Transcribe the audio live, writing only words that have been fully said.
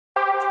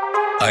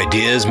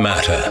Ideas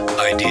matter.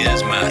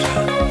 Ideas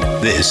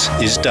matter. This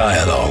is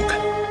Dialogue.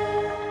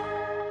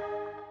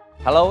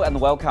 Hello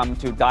and welcome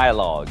to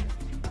Dialogue.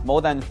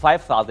 More than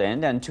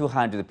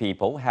 5,200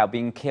 people have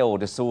been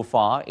killed so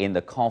far in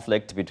the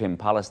conflict between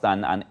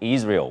Palestine and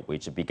Israel,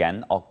 which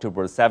began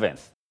October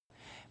 7th.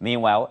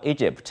 Meanwhile,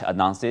 Egypt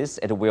announces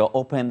it will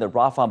open the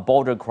Rafah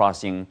border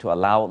crossing to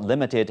allow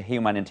limited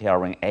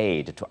humanitarian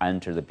aid to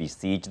enter the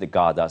besieged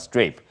Gaza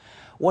Strip.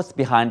 What's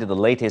behind the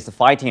latest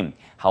fighting?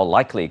 How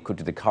likely could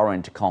the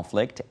current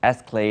conflict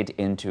escalate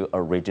into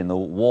a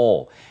regional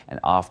war? And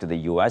after the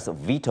U.S.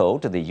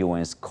 vetoed the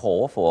UN's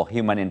call for a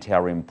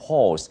humanitarian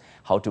pause,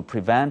 how to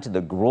prevent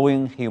the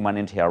growing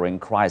humanitarian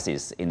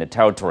crisis in the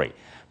territory?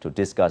 To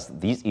discuss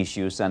these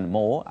issues and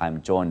more,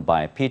 I'm joined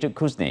by Peter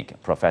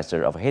Kuznick,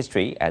 Professor of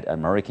History at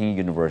American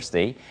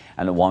University,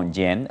 and Wang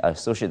Jian,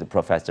 Associate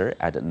Professor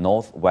at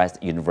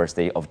Northwest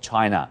University of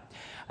China,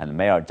 and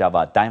Mayor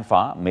Java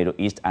Danfa, Middle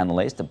East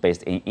analyst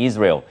based in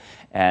Israel.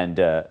 And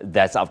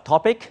that's our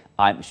topic.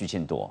 I'm Xu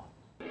Qinduo.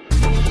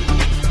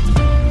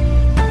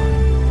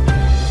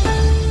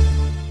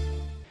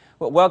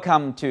 Well,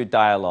 welcome to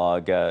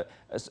Dialogue.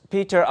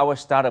 Peter, I will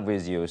start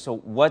with you. So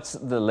what's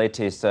the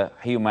latest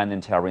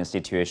humanitarian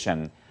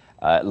situation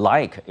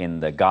like in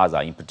the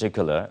Gaza, in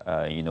particular,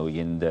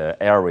 in the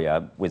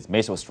area with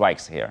missile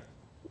strikes here?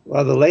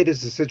 Well, the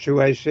latest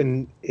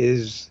situation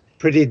is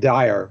pretty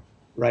dire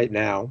right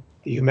now.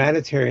 The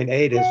humanitarian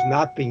aid has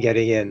not been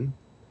getting in.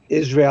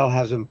 Israel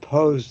has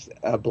imposed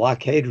a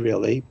blockade,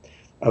 really,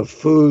 of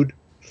food,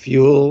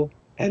 fuel,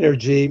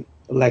 energy,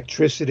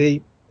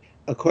 electricity.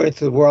 According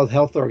to the World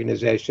Health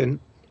Organization,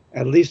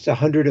 at least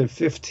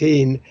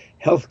 115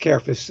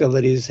 healthcare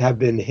facilities have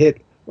been hit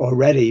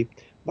already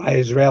by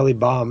Israeli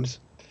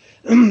bombs.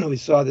 We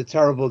saw the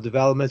terrible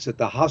developments at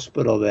the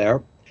hospital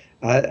there.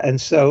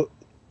 And so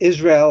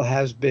Israel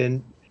has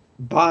been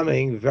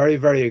bombing very,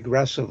 very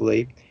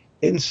aggressively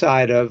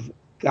inside of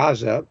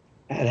Gaza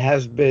and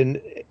has been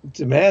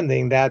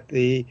demanding that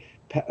the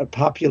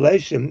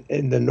population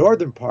in the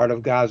northern part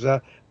of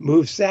Gaza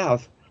move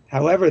south.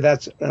 However,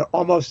 that's an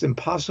almost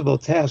impossible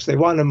task. They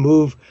want to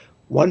move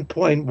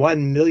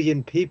 1.1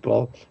 million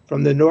people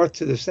from the north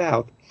to the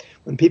south.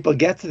 When people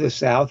get to the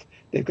south,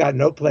 they've got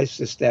no place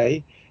to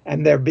stay,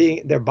 and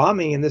they're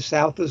bombing in the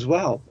south as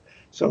well.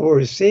 So what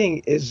we're seeing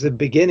is the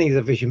beginnings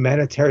of a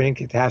humanitarian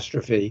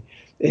catastrophe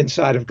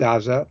inside of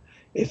Gaza.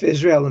 If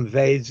Israel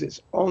invades, it's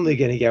only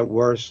going to get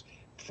worse,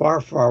 far,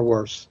 far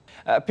worse.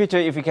 Peter,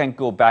 if you can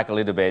go back a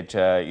little bit,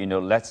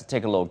 let's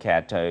take a look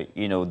at,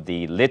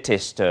 the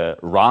latest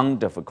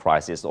round of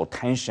crisis or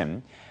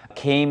tension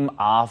came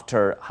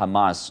after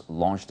Hamas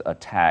launched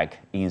attack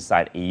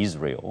inside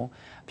Israel.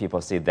 People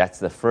say that's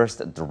the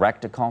first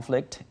direct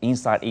conflict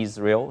inside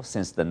Israel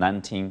since the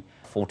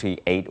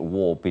 1948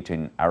 war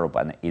between Arab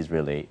and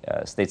Israeli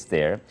states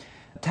there.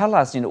 Tell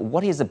us,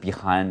 what is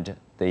behind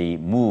the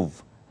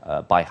move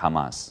by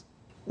Hamas?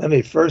 Let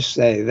me first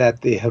say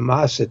that the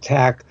Hamas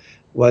attack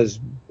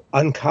was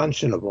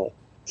unconscionable.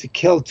 To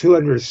kill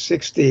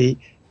 260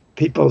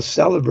 people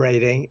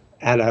celebrating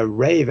at a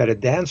rave at a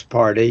dance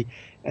party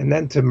and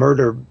then to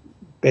murder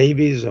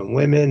babies and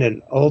women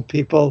and old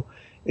people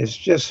is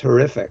just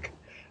horrific.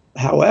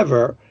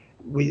 However,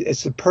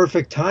 it's the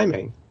perfect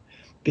timing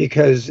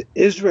because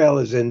Israel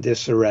is in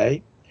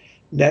disarray.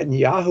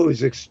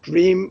 Netanyahu's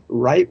extreme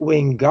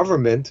right-wing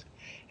government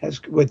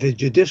with the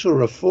judicial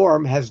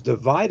reform has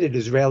divided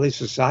Israeli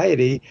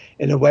society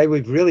in a way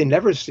we've really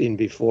never seen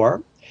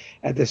before.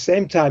 At the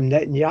same time,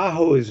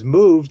 Netanyahu has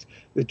moved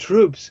the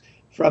troops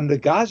from the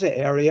Gaza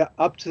area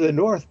up to the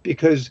north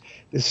because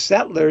the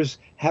settlers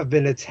have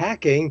been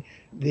attacking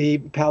the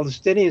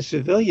Palestinian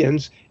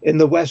civilians in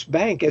the West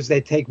Bank as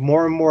they take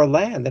more and more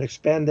land and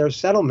expand their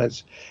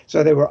settlements.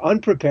 So they were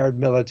unprepared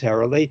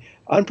militarily,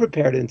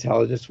 unprepared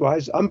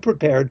intelligence-wise,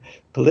 unprepared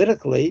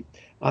politically.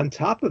 On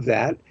top of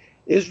that,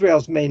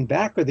 Israel's main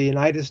backer, the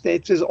United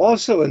States, is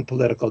also in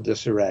political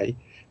disarray.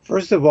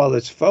 First of all,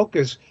 its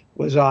focus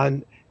was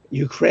on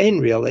Ukraine,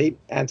 really,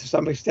 and to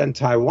some extent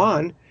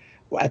Taiwan,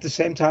 at the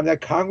same time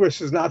that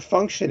Congress is not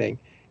functioning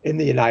in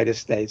the United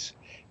States.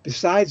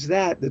 Besides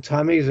that, the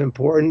timing is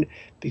important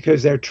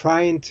because they're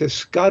trying to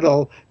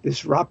scuttle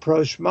this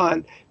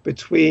rapprochement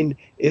between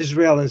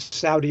Israel and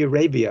Saudi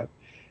Arabia.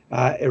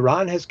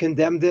 Iran has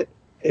condemned it.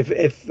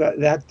 If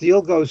that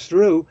deal goes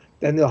through,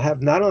 then they'll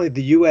have not only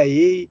the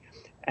UAE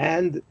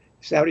and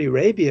Saudi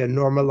Arabia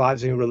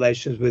normalizing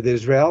relations with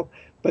Israel,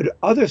 but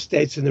other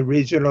states in the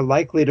region are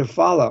likely to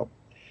follow.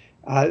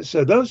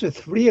 So those are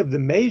three of the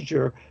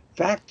major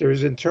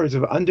factors in terms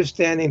of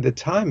understanding the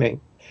timing.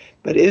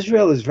 But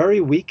Israel is very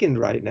weakened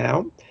right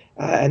now,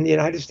 and the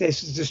United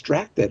States is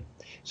distracted.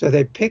 So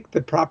they picked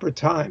the proper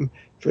time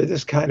for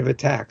this kind of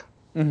attack.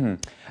 Wang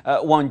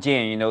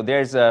Jian,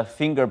 there's a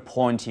finger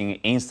pointing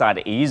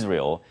inside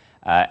Israel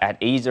at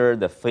either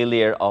the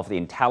failure of the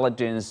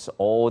intelligence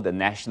or the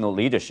national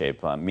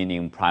leadership,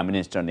 meaning Prime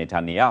Minister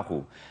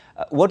Netanyahu.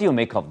 What do you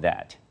make of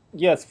that?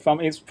 Yes, from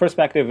its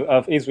perspective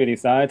of Israeli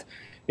side,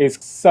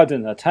 its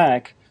sudden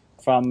attack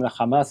from the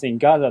Hamas in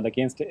Gaza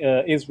against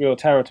Israel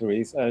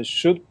territories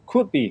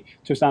could be,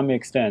 to some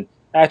extent,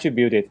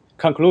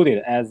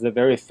 concluded as a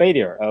very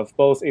failure of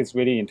both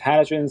Israeli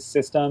intelligence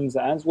systems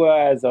as well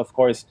as, of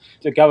course,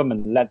 the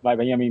government led by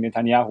Benjamin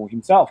Netanyahu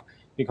himself.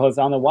 Because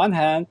on the one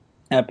hand,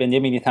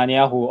 Benjamin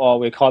Netanyahu, or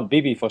we call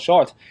Bibi for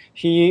short,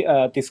 he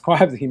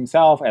describes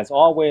himself as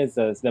always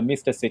as the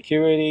Mr.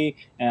 Security,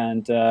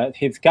 and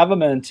his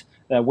government,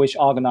 which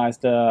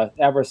organized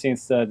ever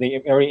since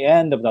the very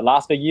end of the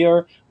last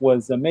year,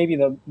 was maybe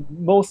the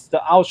most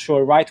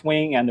ultra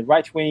right-wing and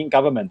right-wing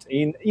government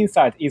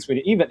inside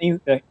Israel, even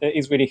in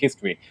Israeli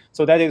history.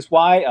 So that is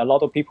why a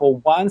lot of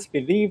people once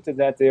believed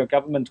that their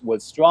government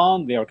was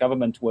strong, their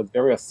government was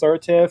very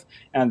assertive,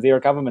 and their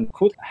government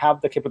could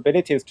have the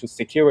capabilities to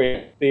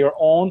secure their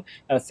own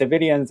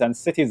civilians and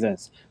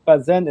citizens.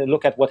 But then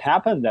look at what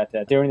happened, that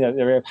during the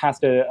very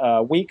past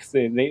weeks,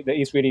 the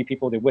Israeli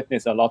people, they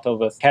witnessed a lot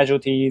of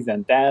casualties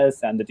and deaths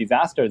and the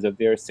disasters of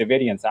their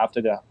civilians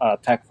after the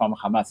attack from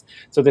Hamas.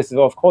 So this is,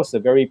 of course, a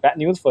very bad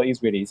news for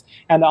Israelis.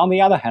 And on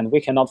the other hand,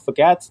 we cannot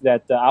forget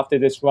that after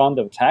this round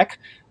of attack,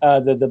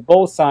 the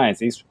both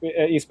sides,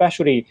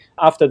 especially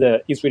after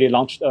the Israeli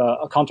launched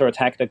a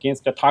counterattack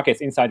against the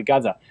targets inside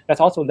Gaza, that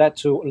also led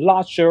to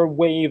larger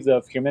waves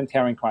of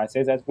humanitarian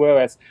crisis, as well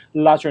as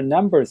larger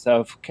numbers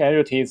of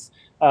casualties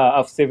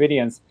of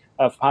civilians,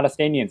 of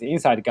Palestinians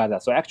inside Gaza.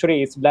 So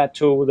actually, it's led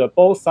to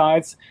both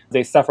sides.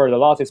 They suffered a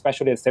lot,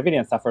 especially the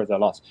civilians suffered a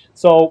lot.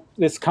 So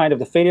this kind of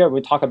the failure,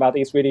 we talk about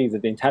Israelis,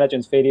 the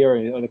intelligence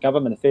failure, or the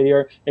government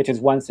failure, it is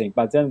one thing.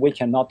 But then we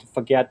cannot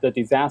forget the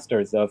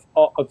disasters of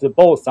the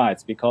both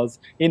sides, because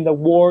in the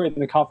war, in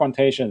the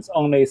confrontations,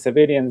 only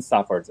civilians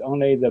suffered,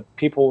 only the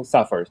people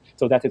suffered.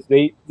 So that is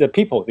the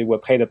people, they will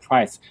pay the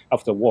price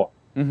of the war.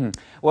 Mm-hmm.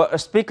 Well,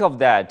 speak of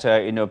that,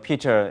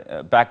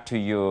 Peter, back to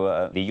you.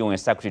 The UN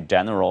Secretary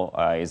General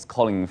is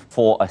calling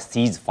for a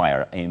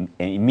ceasefire, an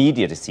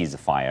immediate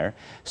ceasefire,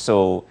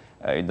 so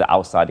the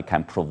outside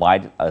can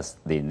provide us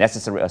the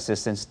necessary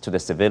assistance to the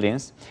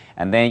civilians.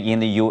 And then in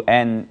the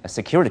UN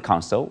Security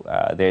Council,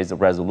 there is a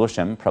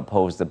resolution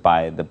proposed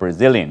by the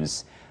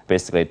Brazilians,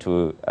 basically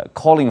to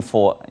calling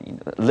for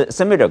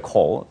similar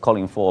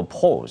calling for a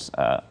pause,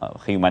 a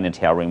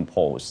humanitarian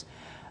pause.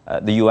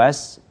 The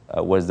U.S.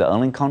 Was the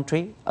only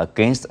country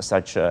against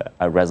such a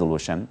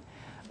resolution.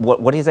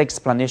 What is the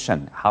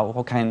explanation?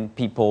 How can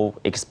people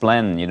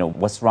explain,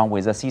 what's wrong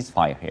with the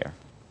ceasefire here?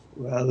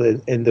 Well,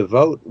 in the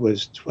vote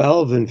was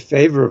 12 in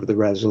favor of the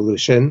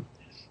resolution,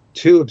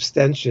 2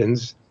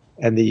 abstentions,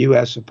 and the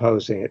U.S.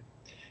 opposing it.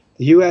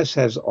 The U.S.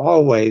 has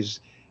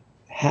always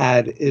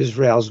had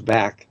Israel's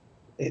back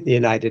in the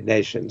United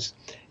Nations.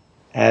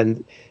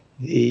 And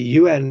the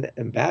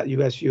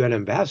U.S. UN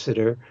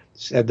ambassador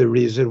said the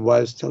reason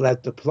was to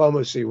let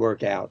diplomacy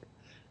work out.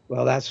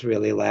 Well, that's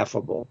really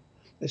laughable.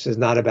 This is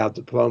not about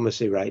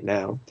diplomacy right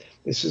now.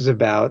 This is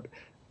about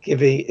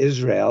giving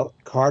Israel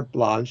carte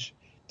blanche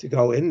to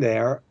go in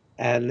there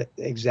and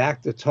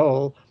exact a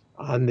toll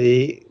on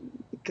the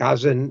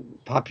Gazan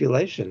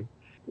population.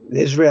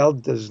 Israel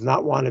does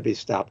not want to be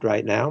stopped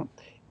right now.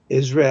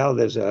 Israel,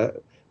 there's a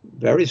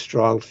very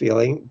strong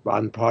feeling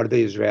on part of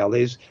the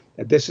Israelis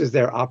that this is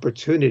their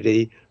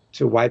opportunity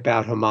to wipe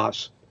out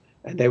Hamas,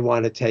 and they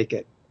want to take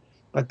it.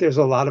 But there's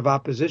a lot of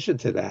opposition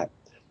to that.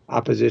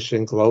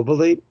 Opposition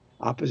globally,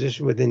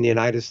 opposition within the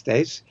United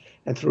States,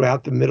 and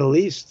throughout the Middle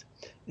East.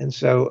 And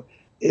so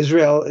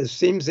Israel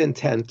seems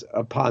intent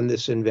upon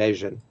this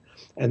invasion.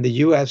 And the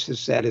U.S. has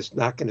said it's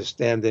not going to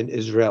stand in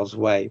Israel's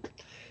way.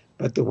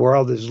 But the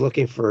world is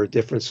looking for a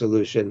different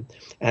solution.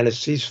 And a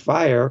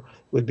ceasefire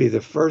would be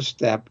the first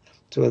step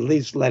to at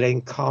least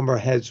letting calmer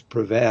heads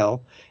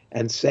prevail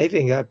and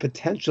saving a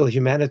potential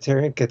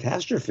humanitarian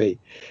catastrophe,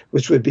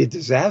 which would be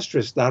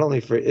disastrous not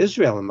only for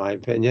Israel, in my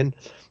opinion,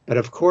 but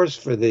of course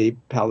for the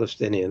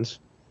Palestinians.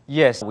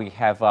 Yes, we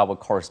have our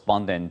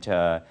correspondent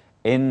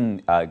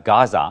in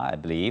Gaza, I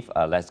believe.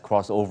 Let's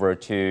cross over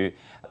to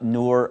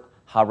Noor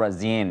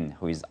Harazin,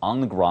 who is on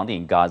the ground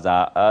in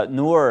Gaza.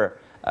 Noor,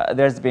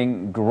 there's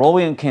been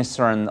growing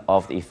concern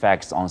of the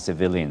effects on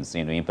civilians,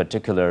 in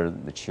particular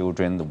the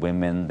children, the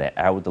women, the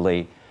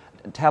elderly.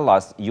 Tell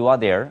us, you are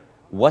there.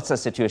 What's the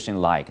situation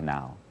like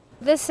now?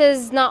 This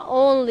is not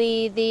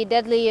only the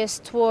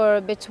deadliest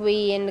war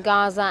between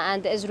Gaza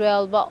and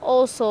Israel, but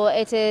also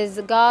it is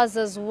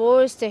Gaza's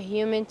worst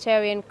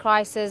humanitarian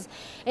crisis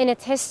in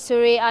its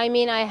history. I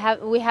mean,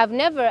 we have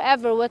never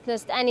ever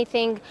witnessed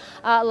anything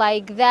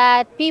like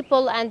that.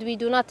 People, and we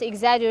do not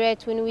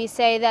exaggerate when we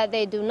say that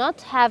they do not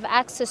have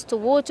access to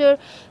water.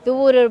 The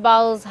water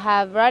bottles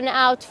have run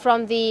out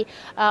from the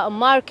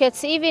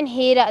markets. Even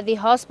here at the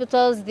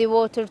hospitals, the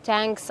water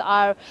tanks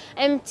are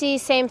empty.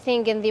 Same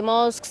thing in the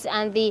mosques,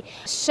 and the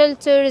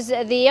shelters.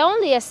 The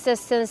only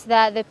assistance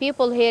that the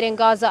people here in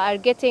Gaza are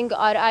getting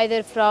are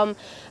either from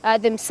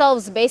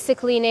themselves,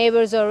 basically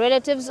neighbors or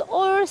relatives,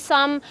 or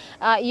some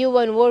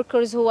UN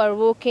workers who are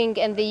working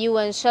in the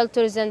UN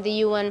shelters and the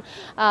UN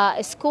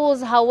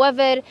schools.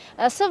 However,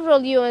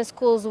 several UN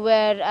schools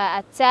were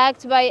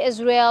attacked by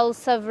Israel.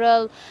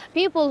 Several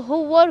people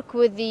who work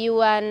with the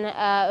UN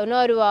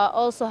UNRWA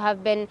also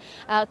have been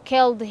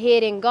killed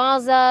here in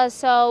Gaza.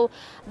 So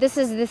this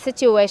is the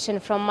situation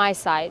from my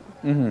side.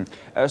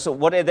 So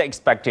what is the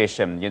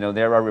expectation? You know,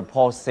 there are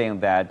reports saying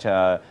that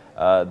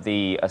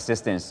the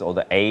assistance or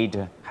the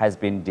aid has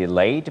been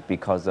delayed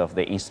because of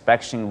the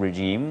inspection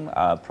regime.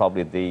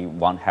 Probably they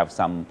won't have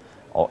some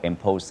or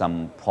impose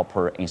some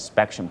proper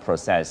inspection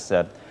process.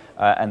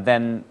 And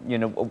then, you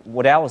know,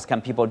 what else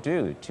can people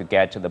do to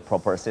get the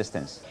proper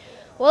assistance?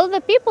 Well,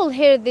 the people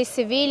here, the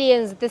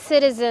civilians, the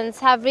citizens,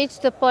 have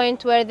reached the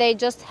point where they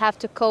just have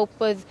to cope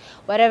with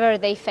whatever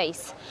they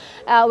face.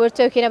 We're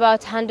talking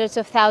about hundreds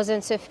of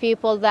thousands of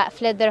people that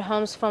fled their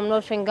homes from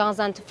northern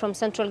Gaza and from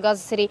central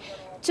Gaza City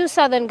to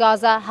southern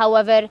Gaza.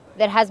 However,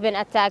 there has been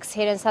attacks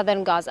here in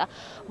southern Gaza.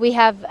 We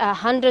have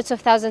hundreds of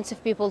thousands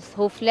of people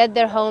who fled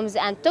their homes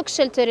and took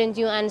shelter in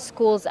UN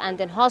schools and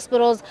in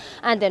hospitals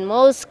and in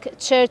mosques,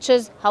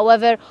 churches.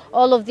 However,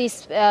 all of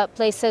these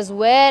places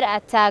were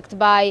attacked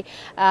by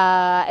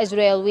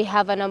Israel. We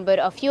have a number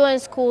of UN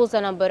schools,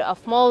 a number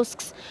of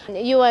mosques,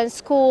 UN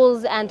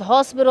schools and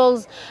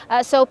hospitals.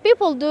 So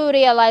people do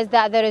realize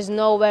that there is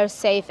nowhere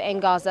safe in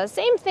Gaza.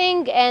 Same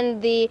thing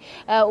in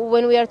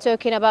when we are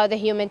talking about the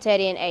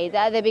humanitarian aid.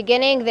 At the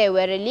beginning, they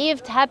were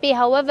relieved, happy.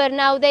 However,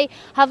 now they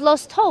have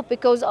lost hope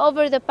because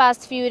over the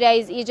past few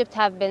days, Egypt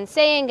have been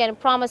saying and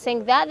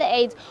promising that the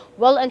aid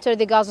will enter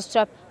the Gaza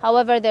Strip.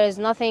 However, there is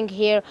nothing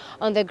here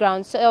on the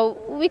ground. So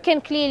we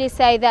can clearly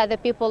say that the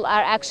people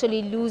are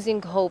actually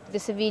losing hope, the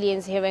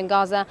civilians here in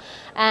Gaza,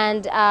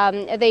 and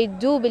they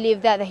do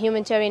believe that the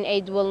humanitarian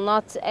aid will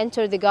not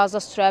enter the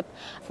Gaza Strip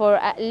for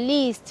at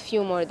least a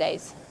few more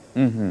days.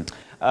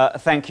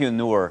 Thank you,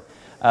 Noor.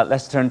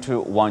 Let's turn to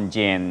Wang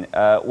Jin.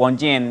 Wang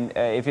Jin,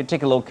 if you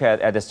take a look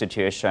at the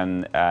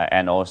situation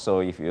and also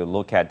if you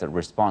look at the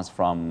response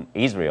from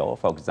Israel,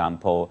 for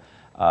example,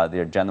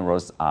 their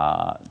generals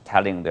are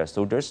telling their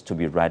soldiers to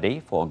be ready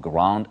for a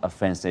ground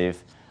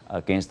offensive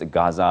against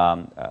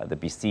Gaza, the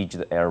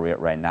besieged area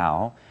right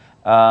now.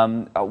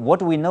 What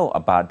do we know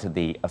about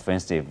the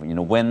offensive? You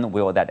know, when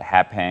will that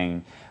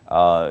happen?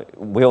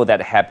 Will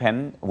that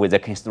happen with the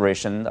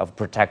consideration of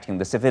protecting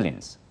the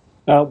civilians?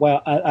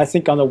 Well, I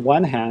think on the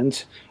one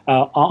hand,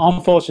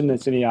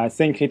 unfortunately, I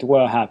think it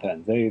will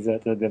happen. There is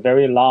the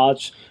very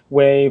large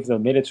wave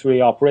of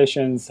military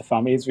operations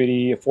from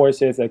Israeli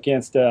forces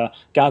against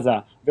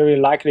Gaza, very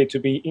likely to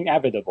be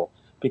inevitable.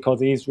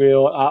 Because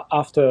Israel,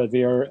 after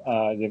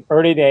the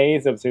early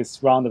days of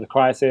this round of the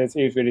crisis,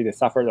 usually they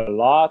suffered a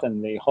lot,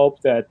 and they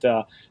hope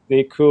that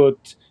they could,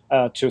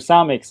 to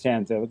some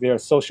extent, their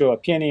social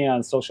opinion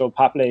and social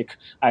public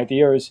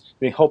ideas,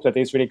 they hope that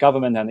the Israeli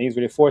government and the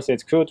Israeli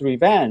forces could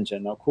revenge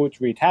and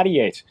could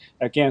retaliate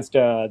against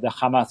the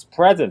Hamas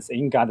presence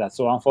in Gaza.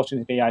 So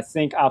unfortunately, I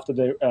think after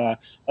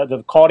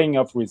the calling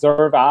of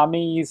reserve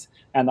armies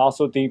and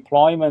also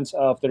deployment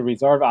of the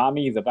reserve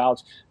armies,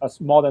 about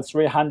more than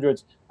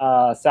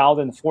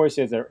 300,000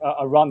 forces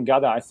around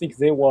Gaza, I think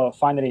they will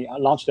finally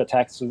launch the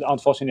attacks. So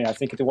unfortunately, I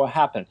think it will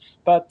happen.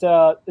 But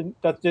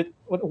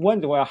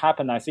when it will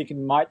happen, I think it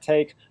might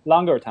take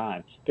longer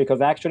time,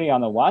 because actually,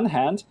 on the one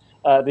hand,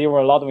 there were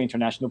a lot of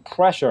international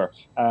pressure.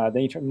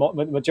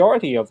 The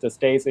majority of the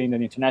states in the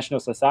international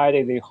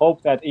society, they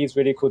hope that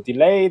Israel could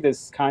delay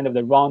this kind of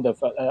the round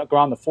of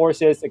ground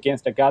forces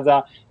against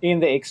Gaza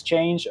in the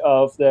exchange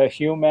of the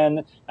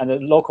human and the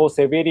local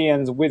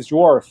civilians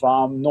withdraw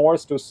from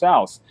north to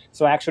south.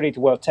 So actually, it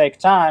will take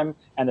time,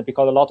 and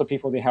because a lot of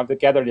people, they have to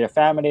gather their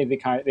family,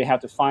 they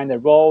have to find a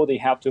road, they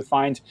have to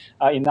find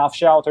enough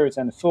shelters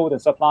and food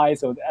and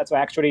supplies. So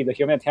actually, the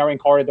humanitarian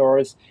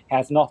corridors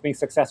has not been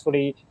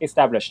successfully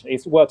established.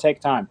 It will take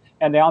time.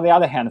 And then on the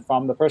other hand,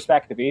 from the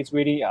perspective, it's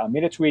really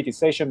military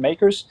decision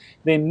makers.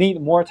 They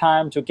need more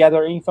time to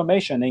gather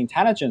information and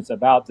intelligence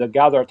about the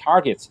Gaza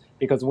targets,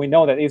 because we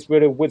know that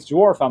Israel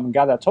withdrew from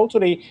Gaza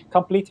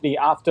completely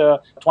after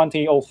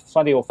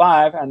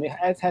 2005, and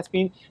it has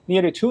been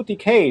nearly 2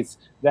 decades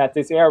that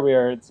this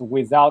area is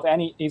without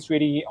any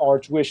Israeli or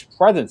Jewish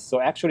presence.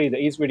 So actually, the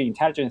Israeli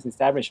intelligence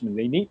establishment,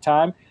 they need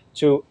time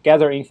to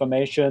gather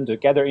information, to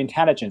gather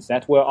intelligence.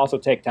 That will also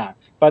take time.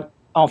 But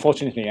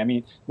unfortunately, I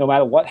mean, no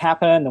matter what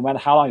happened, no matter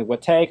how long it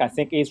would take, I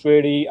think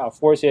Israeli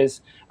forces,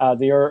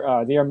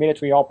 their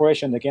military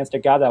operation against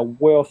Gaza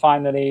will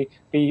finally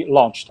be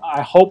launched.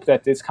 I hope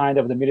that this kind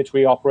of the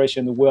military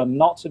operation will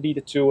not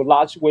lead to a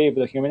large wave of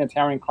the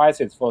humanitarian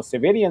crisis for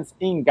civilians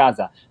in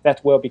Gaza.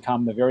 That will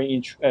become a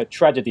very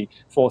tragedy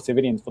for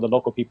civilians, for the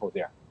local people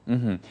there.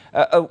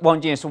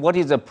 Wang Jin, so what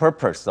is the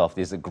purpose of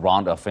this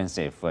ground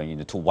offensive?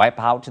 To wipe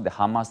out the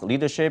Hamas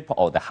leadership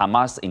or the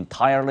Hamas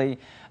entirely?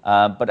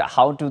 But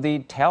how do they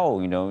tell,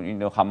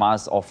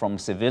 Hamas or from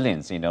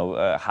civilians?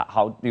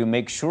 How do you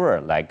make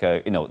sure,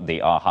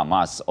 they are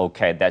Hamas?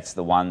 Okay, that's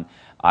the one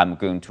I'm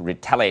going to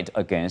retaliate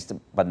against,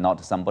 but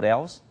not somebody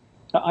else.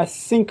 I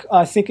think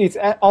it's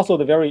also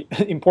the very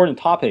important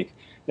topic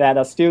that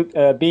are still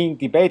being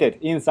debated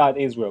inside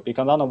Israel.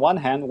 Because on the one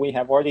hand, we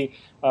have already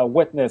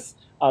witnessed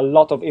a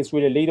lot of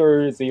Israeli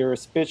leaders, their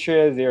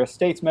speeches, their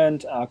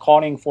statement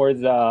calling for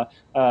the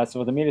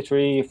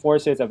military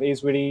forces of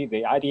Israel,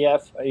 the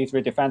IDF,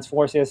 Israel Defense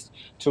Forces,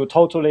 to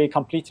totally,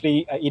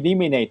 completely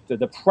eliminate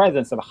the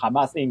presence of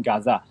Hamas in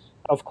Gaza.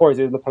 Of course,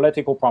 it's the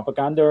political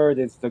propaganda.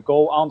 There's the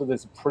goal under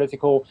this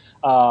political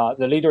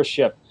the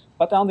leadership.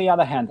 But on the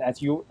other hand, as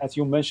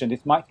you mentioned,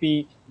 it might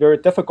be very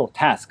difficult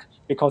task,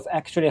 because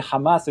actually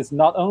Hamas is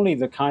not only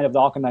the kind of the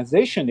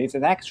organization, it's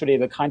actually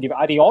the kind of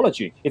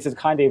ideology, it's the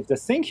kind of the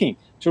thinking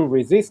to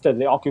resist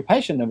the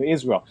occupation of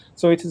Israel.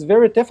 So it is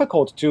very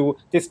difficult to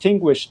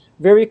distinguish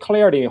very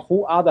clearly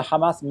who are the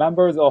Hamas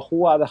members or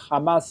who are the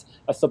Hamas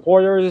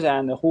supporters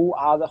and who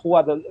are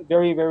the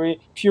very,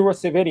 very pure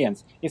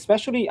civilians,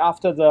 especially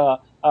after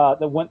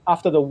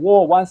after the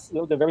war. Once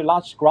the very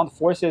large ground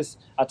forces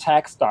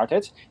attack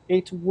started,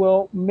 it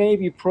will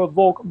maybe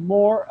provoke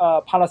more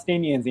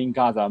Palestinians in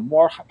Gaza,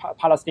 more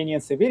Palestinian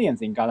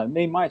civilians in Gaza.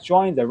 They might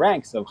join the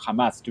ranks of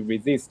Hamas to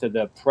resist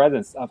the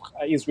presence of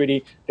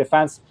Israeli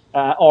defense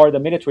or the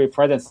military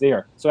presence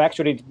there. So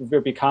actually, it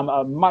will become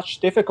a much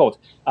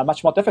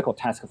more difficult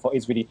task for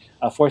Israeli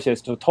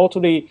forces to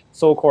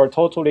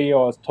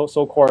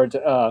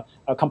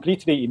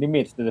completely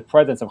eliminate the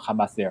presence of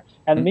Hamas there.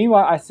 And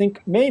meanwhile, I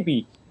think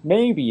maybe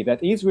that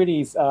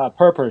Israel's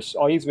purpose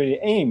or Israeli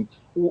aim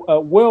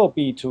will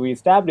be to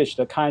establish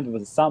the kind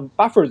of some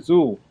buffer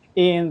zone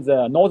in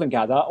the northern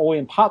Gaza or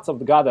in parts of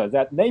the Gaza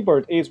that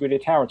neighbored Israeli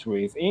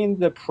territories in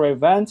the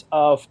prevent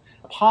of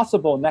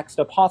next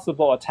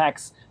possible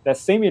attacks that's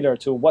similar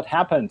to what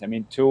happened,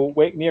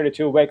 nearly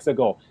 2 weeks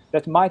ago.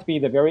 That might be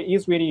the very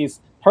Israelis'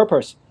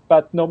 purpose.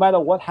 But no matter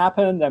what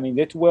happened,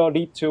 it will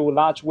lead to a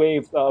large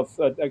wave of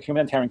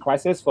humanitarian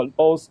crisis for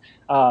both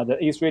the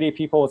Israeli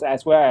peoples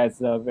as well as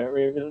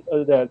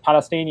the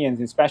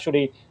Palestinians,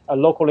 especially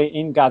locally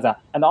in Gaza.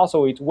 And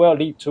also it will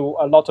lead to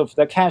a lot of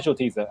the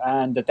casualties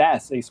and the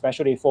deaths,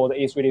 especially for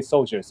the Israeli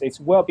soldiers. It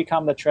will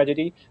become a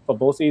tragedy for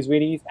both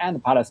Israelis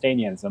and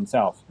Palestinians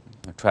themselves.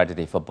 A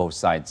tragedy for both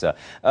sides.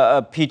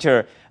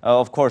 Peter,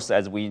 of course,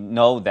 as we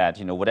know that,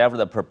 whatever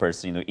the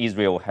purpose,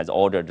 Israel has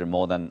ordered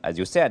more than, as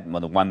you said,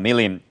 more than 1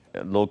 million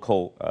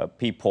local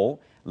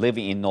people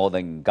living in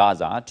northern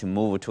Gaza to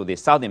move to the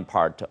southern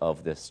part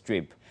of the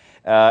Strip.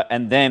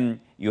 And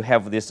then you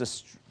have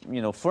this,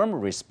 firm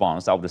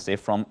response, I would say,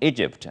 from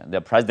Egypt.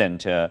 The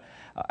President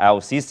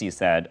Al-Sisi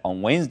said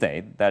on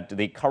Wednesday that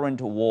the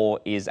current war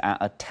is an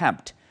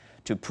attempt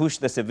to push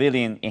the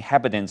civilian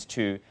inhabitants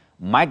to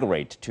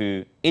migrate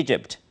to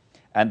Egypt,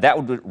 and that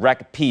would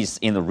wreak peace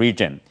in the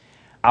region.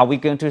 Are we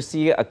going to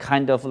see a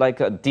kind of like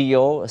a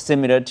deal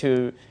similar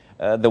to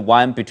the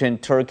one between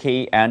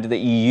Turkey and the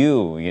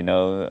EU?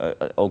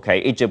 Okay,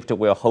 Egypt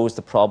will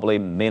host probably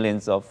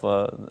millions of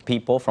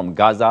people from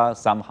Gaza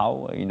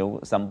somehow.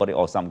 Somebody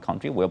or some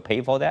country will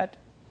pay for that.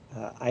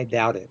 I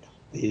doubt it.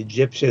 The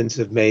Egyptians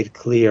have made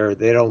clear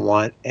they don't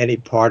want any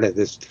part of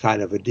this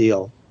kind of a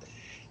deal.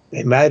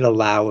 They might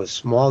allow a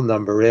small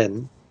number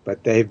in,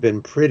 but they've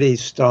been pretty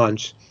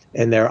staunch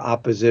in their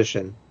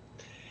opposition.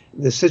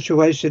 The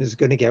situation is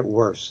going to get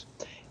worse.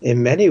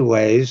 In many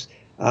ways,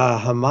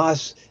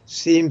 Hamas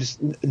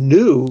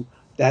knew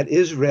that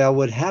Israel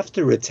would have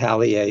to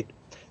retaliate,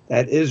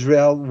 that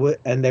Israel would,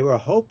 and they were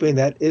hoping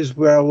that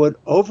Israel would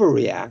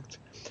overreact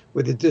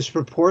with a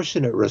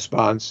disproportionate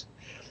response.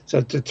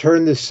 So to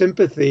turn the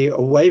sympathy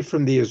away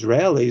from the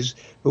Israelis,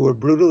 who were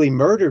brutally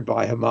murdered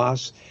by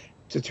Hamas,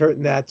 to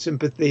turn that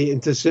sympathy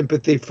into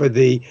sympathy for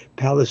the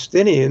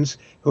Palestinians,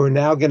 who are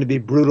now going to be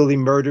brutally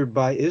murdered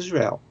by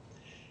Israel.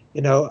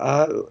 We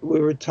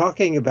were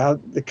talking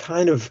about the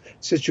kind of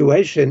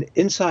situation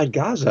inside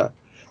Gaza.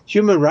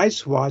 Human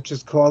Rights Watch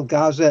has called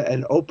Gaza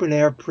an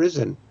open-air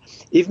prison.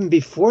 Even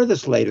before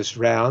this latest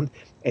round,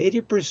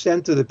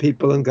 80% of the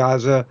people in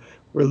Gaza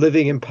were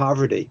living in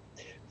poverty.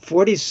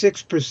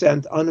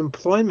 46%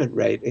 unemployment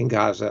rate in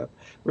Gaza.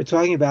 We're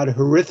talking about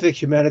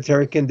horrific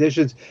humanitarian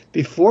conditions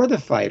before the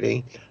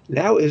fighting.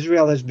 Now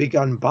Israel has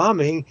begun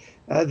bombing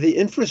the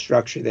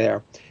infrastructure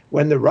there.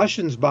 When the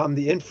Russians bombed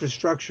the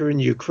infrastructure in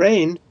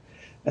Ukraine,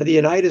 the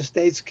United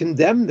States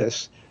condemned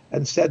this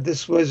and said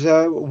this was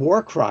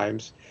war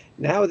crimes.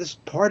 Now this is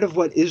part of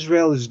what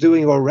Israel is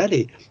doing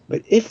already.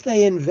 But if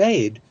they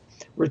invade,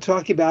 we're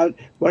talking about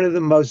one of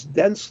the most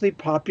densely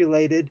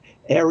populated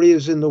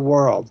areas in the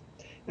world.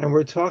 And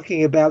we're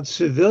talking about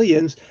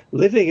civilians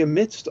living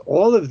amidst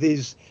all of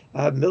these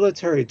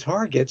military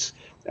targets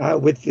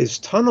with these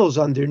tunnels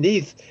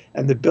underneath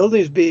and the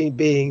buildings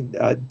being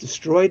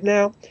destroyed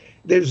now.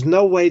 There's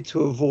no way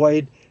to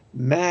avoid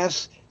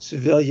mass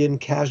civilian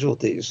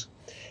casualties.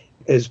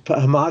 Is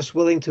Hamas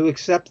willing to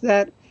accept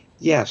that?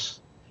 Yes.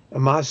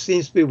 Hamas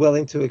seems to be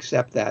willing to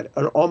accept that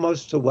and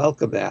almost to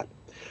welcome that.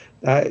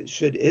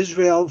 should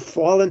Israel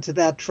fall into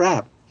that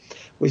trap?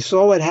 We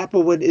saw what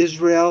happened when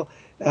Israel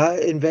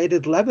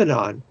invaded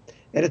Lebanon,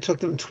 and it took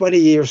them 20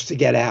 years to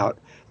get out.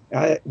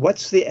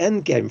 What's the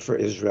end game for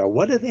Israel?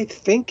 What are they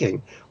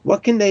thinking?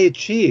 What can they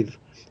achieve?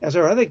 As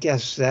our other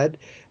guest said,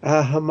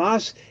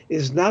 Hamas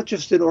is not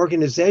just an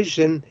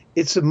organization,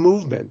 it's a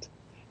movement.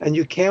 And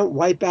you can't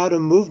wipe out a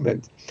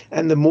movement.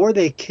 And the more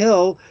they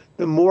kill,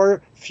 the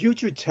more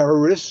future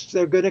terrorists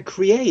they're going to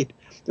create,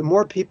 the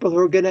more people who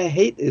are going to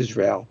hate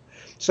Israel.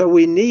 So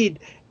we need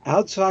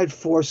outside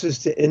forces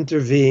to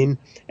intervene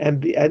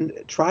and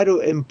try to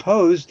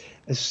impose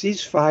a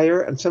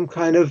ceasefire and some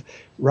kind of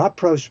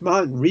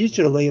rapprochement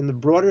regionally in the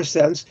broader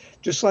sense,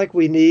 just like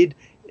we need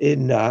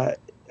in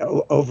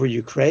over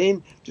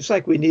Ukraine, just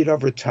like we need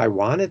over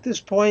Taiwan at this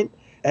point.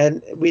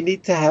 And we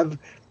need to have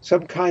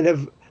some kind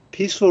of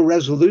peaceful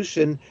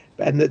resolution,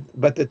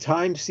 but the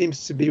time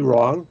seems to be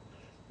wrong.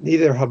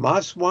 Neither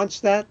Hamas wants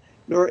that,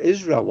 nor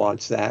Israel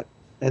wants that.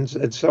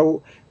 And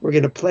so we're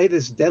going to play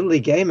this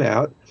deadly game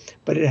out,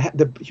 but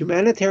the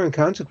humanitarian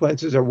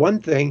consequences are one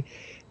thing.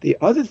 The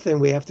other thing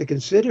we have to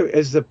consider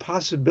is the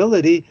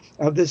possibility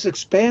of this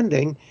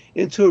expanding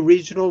into a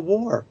regional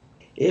war.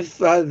 If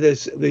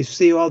we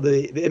see all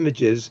the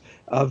images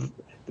of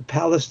the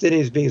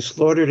Palestinians being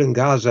slaughtered in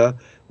Gaza,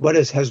 what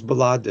does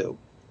Hezbollah do?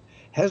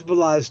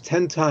 Hezbollah is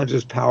 10 times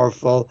as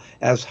powerful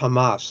as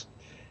Hamas.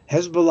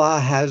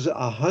 Hezbollah has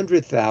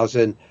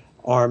 100,000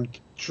 armed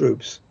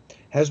troops.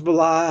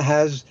 Hezbollah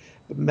has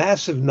a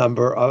massive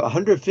number of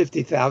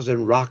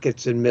 150,000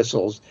 rockets and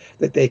missiles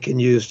that they can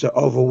use to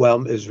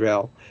overwhelm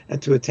Israel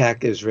and to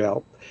attack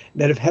Israel.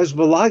 And then if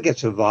Hezbollah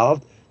gets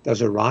involved,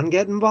 does Iran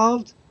get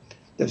involved?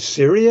 Does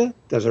Syria?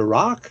 Does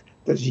Iraq?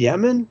 Does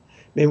Yemen?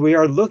 I mean, we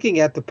are looking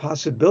at the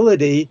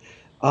possibility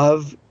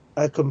of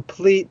a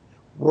complete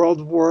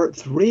World War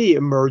III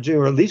emerging,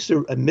 or at least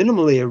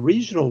minimally a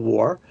regional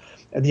war.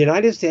 And the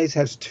United States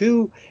has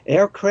 2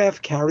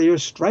 aircraft carrier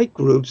strike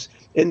groups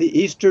in the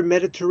Eastern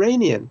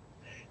Mediterranean.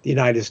 The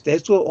United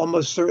States will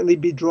almost certainly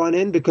be drawn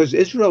in because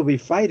Israel will be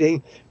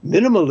fighting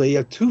minimally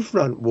a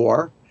 2-front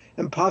war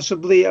and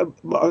possibly a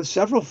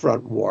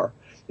several-front war.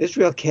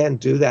 Israel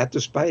can't do that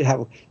despite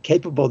how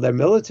capable their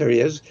military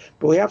is.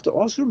 But we have to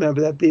also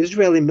remember that the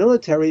Israeli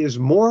military is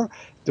more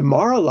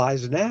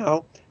demoralized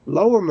now,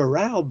 lower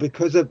morale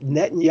because of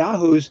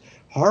Netanyahu's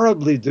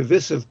horribly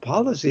divisive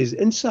policies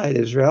inside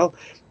Israel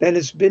than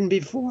it's been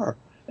before.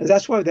 And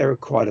that's why they were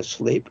caught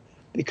asleep,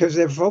 because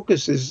their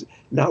focus is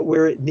not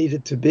where it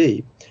needed to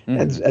be.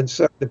 Mm-hmm. And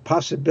so the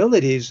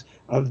possibilities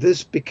of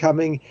this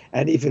becoming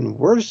an even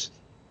worse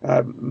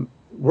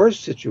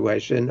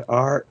situation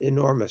are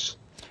enormous.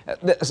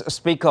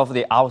 Speak of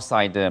the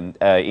outside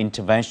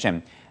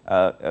intervention,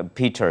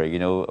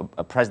 Peter,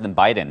 President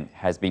Biden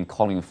has been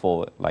calling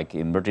for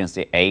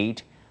emergency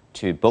aid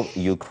to both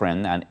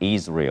Ukraine and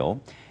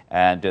Israel.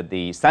 And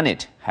the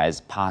Senate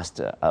has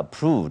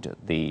approved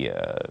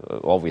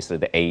obviously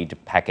the aid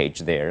package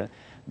there.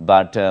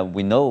 But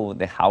we know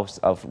the House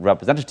of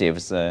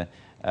Representatives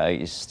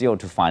is still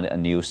to find a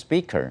new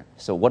speaker.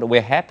 So what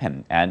will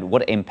happen and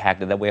what impact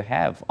that will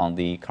have on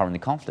the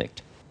current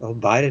conflict? Well,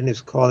 Biden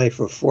is calling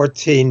for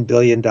 $14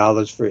 billion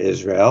for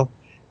Israel,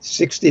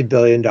 $60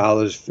 billion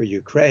for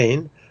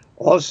Ukraine,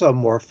 also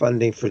more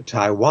funding for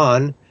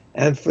Taiwan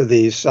and for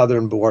the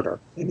southern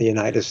border in the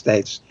United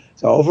States.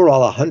 So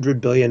overall, a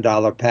 $100 billion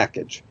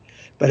package.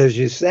 But as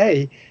you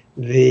say,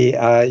 the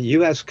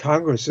U.S.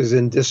 Congress is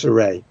in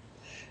disarray.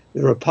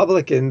 The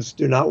Republicans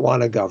do not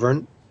want to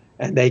govern,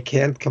 and they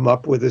can't come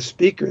up with a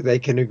speaker they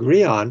can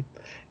agree on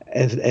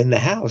in the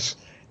House.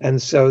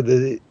 And so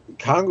the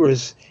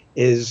Congress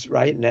is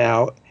right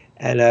now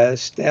at a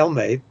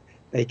stalemate.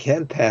 They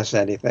can't pass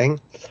anything.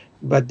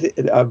 But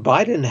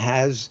Biden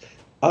has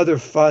other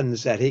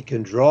funds that he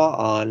can draw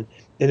on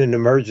in an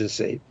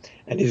emergency.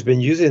 And he's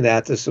been using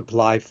that to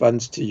supply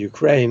funds to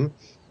Ukraine.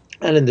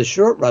 And in the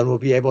short run, we'll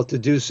be able to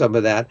do some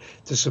of that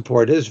to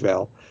support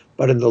Israel.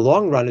 But in the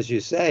long run, as you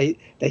say,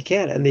 they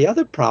can't. And the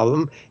other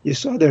problem, you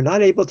saw they're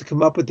not able to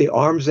come up with the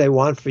arms they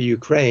want for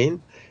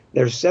Ukraine.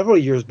 They're several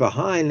years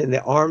behind in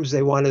the arms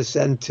they want to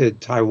send to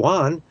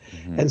Taiwan.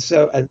 Mm-hmm. And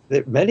so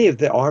many of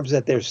the arms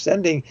that they're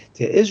sending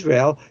to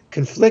Israel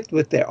conflict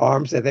with the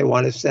arms that they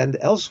want to send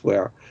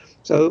elsewhere.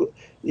 So,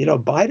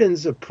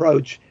 Biden's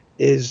approach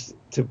is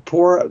to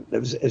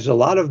there's a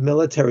lot of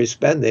military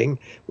spending,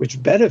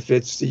 which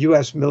benefits the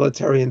U.S.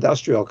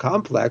 military-industrial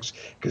complex,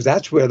 because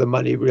that's where the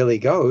money really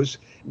goes,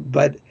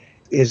 but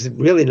is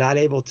really not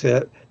able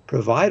to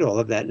provide all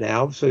of that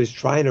now. So he's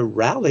trying to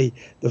rally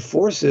the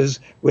forces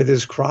with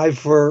his cry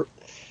for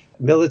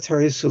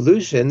military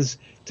solutions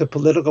to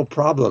political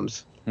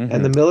problems. Mm-hmm.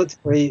 And the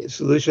military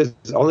solutions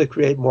only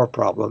create more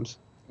problems.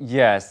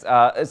 Yes,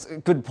 it's a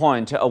good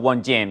point,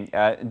 Wang Jian.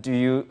 Do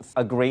you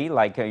agree,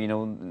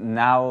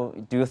 now,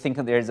 do you think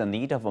there's a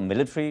need of a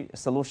military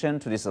solution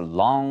to this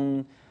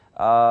long-term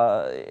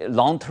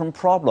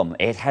problem?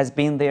 It has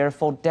been there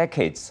for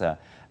decades.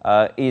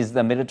 Is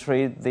the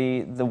military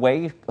the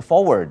way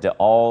forward,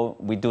 or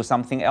we do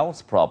something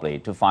else probably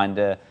to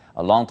find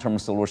a long-term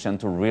solution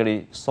to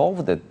really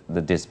solve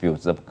the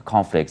disputes, the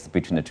conflicts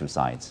between the two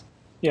sides?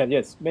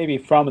 Yes. Maybe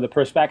from the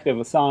perspective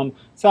of some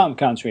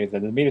countries,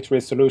 that the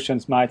military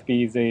solutions might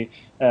be the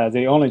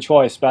only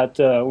choice. But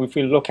if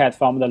we look at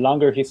from the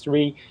longer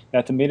history,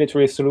 that the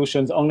military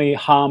solutions only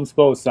harms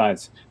both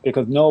sides,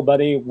 because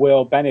nobody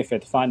will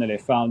benefit finally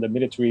from the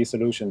military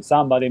solution.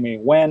 Somebody may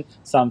win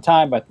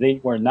sometime, but they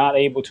were not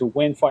able to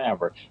win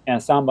forever.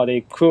 And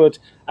somebody could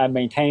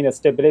maintain a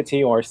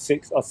stability or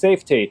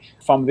safety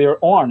from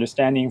their own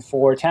understanding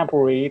for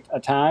temporary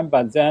time.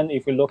 But then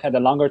if we look at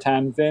the longer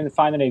time, then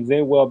finally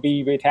they will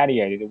be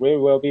retaliated. They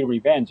will be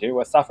revenged. They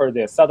will suffer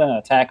the sudden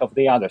attack of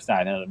the other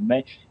side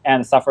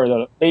and suffer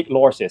the big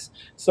losses.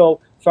 So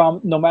from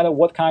no matter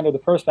what kind of the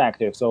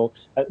perspective, so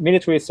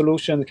military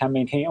solutions can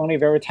maintain only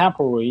very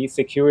temporary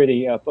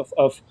security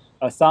of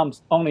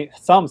only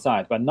some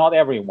side, but not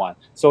everyone.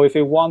 So if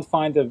we want to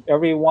find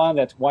everyone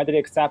that widely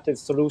accepted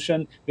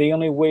solution, the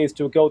only way is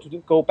to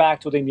go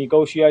back to the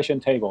negotiation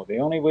table. The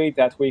only way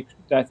that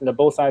the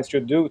both sides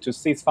should do to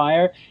cease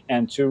fire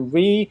and to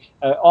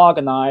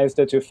reorganize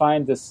to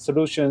find the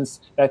solutions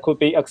that could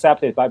be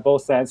accepted by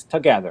both sides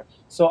together.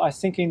 So I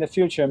think in the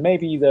future,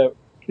 maybe the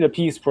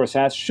peace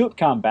process should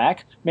come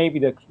back. Maybe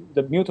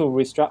the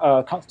mutual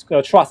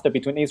trust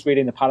between Israel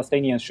and the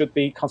Palestinians should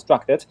be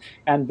constructed,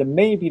 and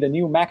maybe the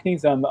new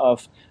mechanism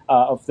of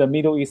the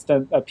Middle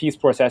Eastern peace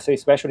process,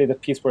 especially the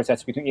peace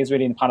process between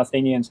Israel and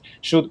Palestinians,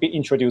 should be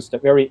introduced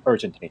very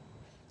urgently.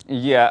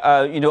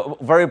 Yeah,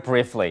 very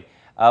briefly,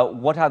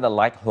 what are the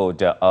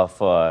likelihood of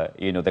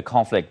the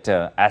conflict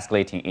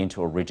escalating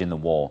into a regional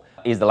war?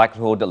 Is the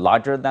likelihood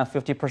larger than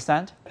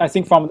 50%? I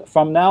think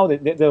from now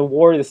the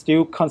war is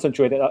still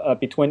concentrated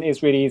between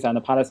Israelis and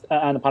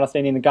the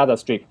Palestinian Gaza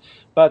Strip,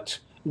 but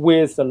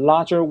with the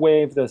larger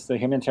wave, the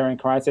humanitarian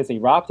crisis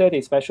erupted,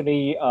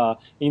 especially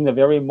in the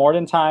very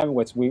modern time,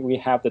 which we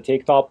have the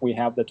TikTok, we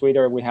have the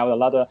Twitter, we have a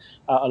lot of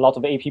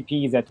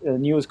apps that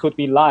news could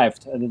be live.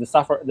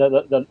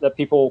 The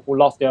people who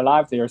lost their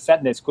lives, their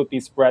sadness could be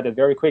spread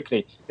very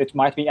quickly. It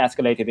might be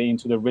escalated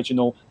into the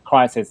regional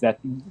crisis that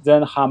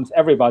then harms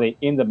everybody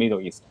in the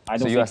Middle East.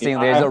 So you are saying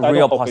there's a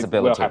real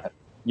possibility?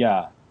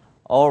 Yeah.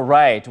 All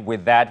right,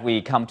 with that,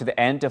 we come to the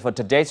end of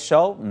today's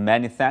show.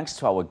 Many thanks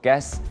to our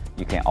guests.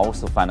 You can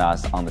also find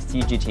us on the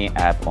CGTN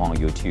app on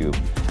YouTube.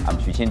 I'm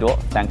Xu Qinduo.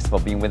 Thanks for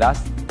being with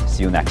us.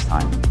 See you next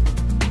time.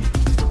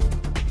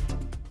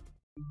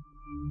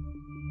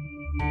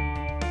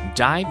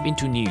 Dive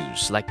into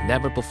news like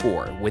never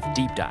before with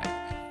Deep Dive,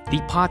 the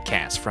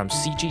podcast from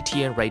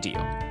CGTN Radio.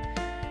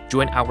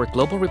 Join our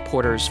global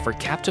reporters for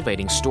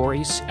captivating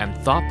stories and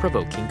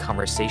thought-provoking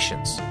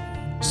conversations.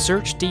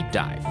 Search Deep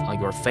Dive on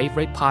your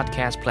favorite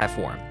podcast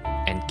platform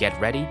and get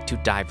ready to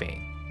dive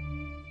in.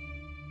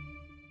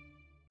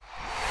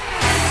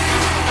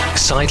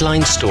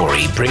 Sideline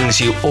Story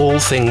brings you all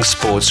things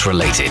sports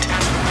related.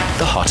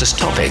 The hottest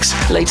topics,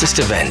 latest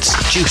events,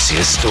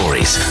 juiciest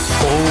stories,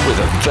 all with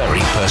a very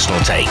personal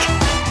take.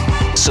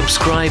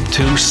 Subscribe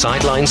to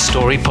Sideline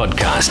Story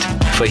Podcast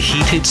for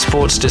heated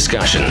sports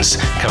discussions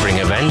covering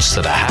events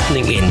that are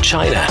happening in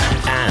China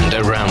and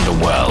around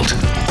the world.